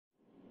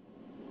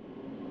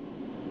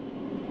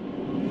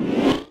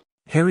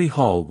Harry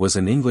Hall was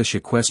an English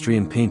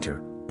equestrian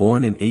painter,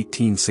 born in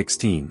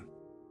 1816.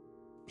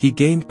 He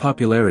gained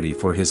popularity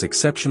for his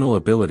exceptional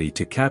ability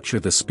to capture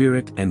the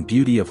spirit and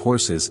beauty of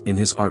horses in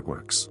his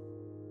artworks.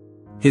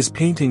 His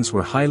paintings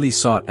were highly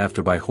sought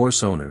after by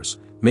horse owners,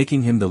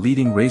 making him the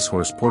leading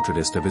racehorse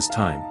portraitist of his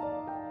time.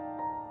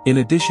 In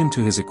addition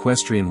to his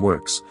equestrian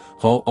works,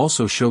 Hall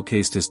also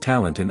showcased his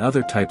talent in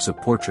other types of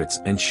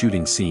portraits and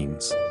shooting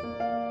scenes.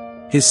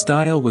 His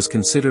style was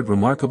considered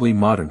remarkably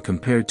modern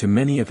compared to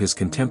many of his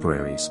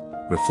contemporaries,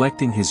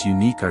 reflecting his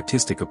unique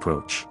artistic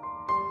approach.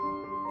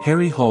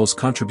 Harry Hall's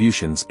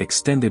contributions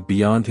extended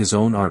beyond his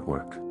own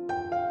artwork.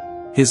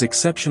 His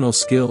exceptional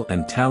skill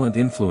and talent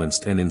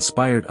influenced and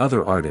inspired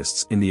other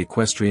artists in the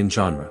equestrian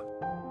genre.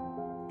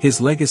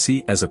 His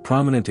legacy as a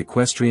prominent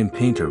equestrian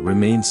painter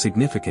remains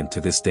significant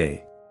to this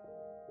day.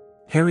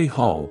 Harry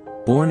Hall,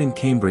 born in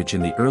Cambridge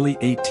in the early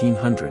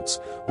 1800s,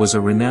 was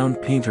a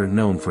renowned painter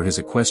known for his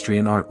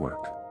equestrian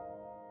artwork.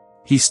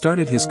 He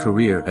started his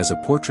career as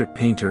a portrait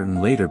painter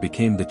and later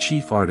became the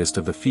chief artist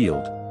of the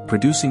field,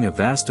 producing a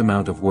vast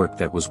amount of work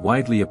that was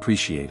widely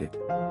appreciated.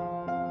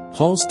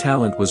 Hall's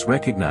talent was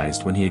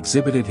recognized when he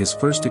exhibited his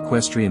first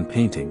equestrian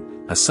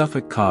painting, a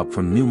Suffolk cob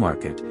from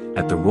Newmarket,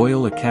 at the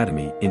Royal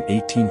Academy in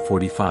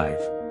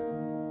 1845.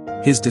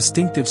 His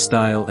distinctive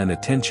style and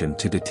attention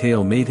to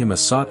detail made him a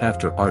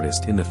sought-after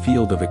artist in the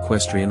field of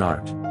equestrian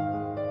art.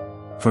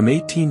 From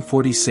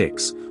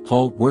 1846,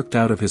 Hall worked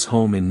out of his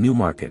home in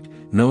Newmarket,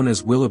 known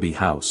as Willoughby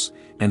House,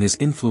 and his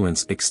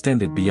influence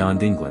extended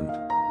beyond England.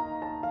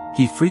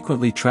 He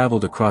frequently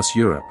traveled across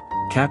Europe,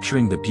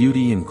 capturing the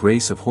beauty and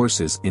grace of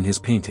horses in his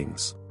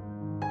paintings.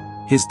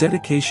 His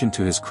dedication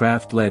to his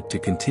craft led to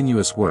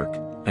continuous work,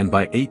 and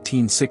by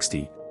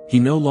 1860, he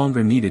no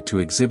longer needed to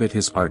exhibit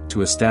his art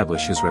to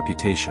establish his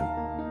reputation.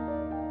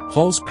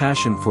 Hall's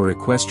passion for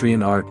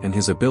equestrian art and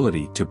his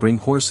ability to bring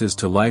horses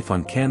to life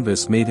on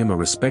canvas made him a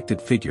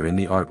respected figure in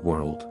the art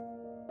world.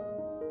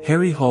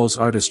 Harry Hall's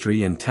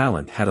artistry and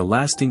talent had a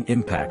lasting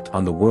impact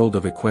on the world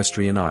of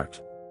equestrian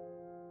art.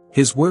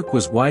 His work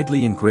was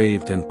widely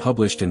engraved and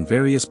published in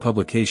various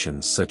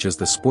publications such as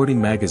the Sporting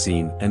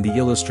Magazine and the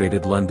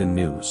Illustrated London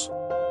News.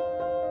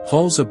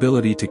 Hall's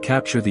ability to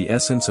capture the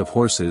essence of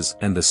horses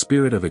and the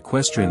spirit of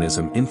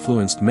equestrianism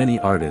influenced many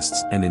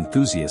artists and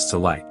enthusiasts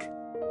alike.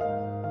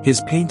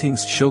 His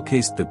paintings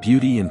showcased the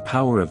beauty and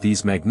power of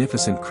these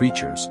magnificent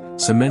creatures,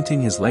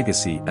 cementing his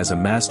legacy as a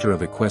master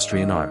of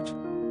equestrian art.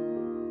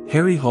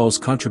 Harry Hall's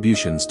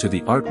contributions to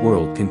the art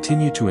world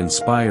continue to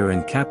inspire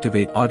and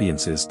captivate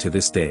audiences to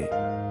this day.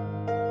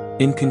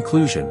 In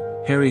conclusion,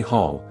 Harry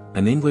Hall,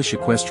 an English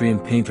equestrian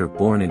painter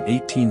born in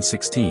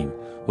 1816,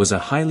 was a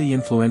highly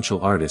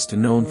influential artist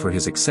known for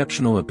his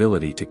exceptional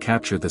ability to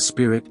capture the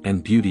spirit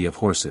and beauty of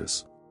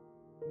horses.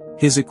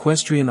 His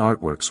equestrian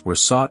artworks were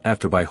sought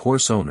after by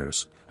horse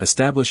owners,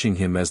 establishing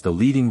him as the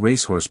leading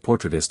racehorse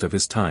portraitist of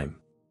his time.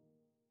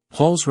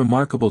 Hall's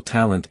remarkable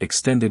talent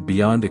extended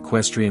beyond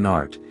equestrian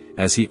art,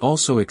 as he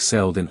also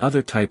excelled in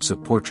other types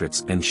of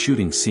portraits and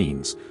shooting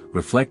scenes,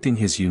 reflecting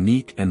his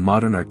unique and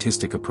modern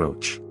artistic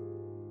approach.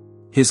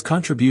 His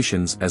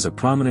contributions as a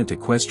prominent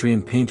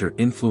equestrian painter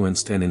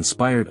influenced and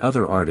inspired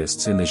other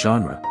artists in the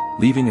genre,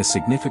 leaving a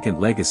significant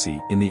legacy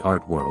in the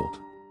art world.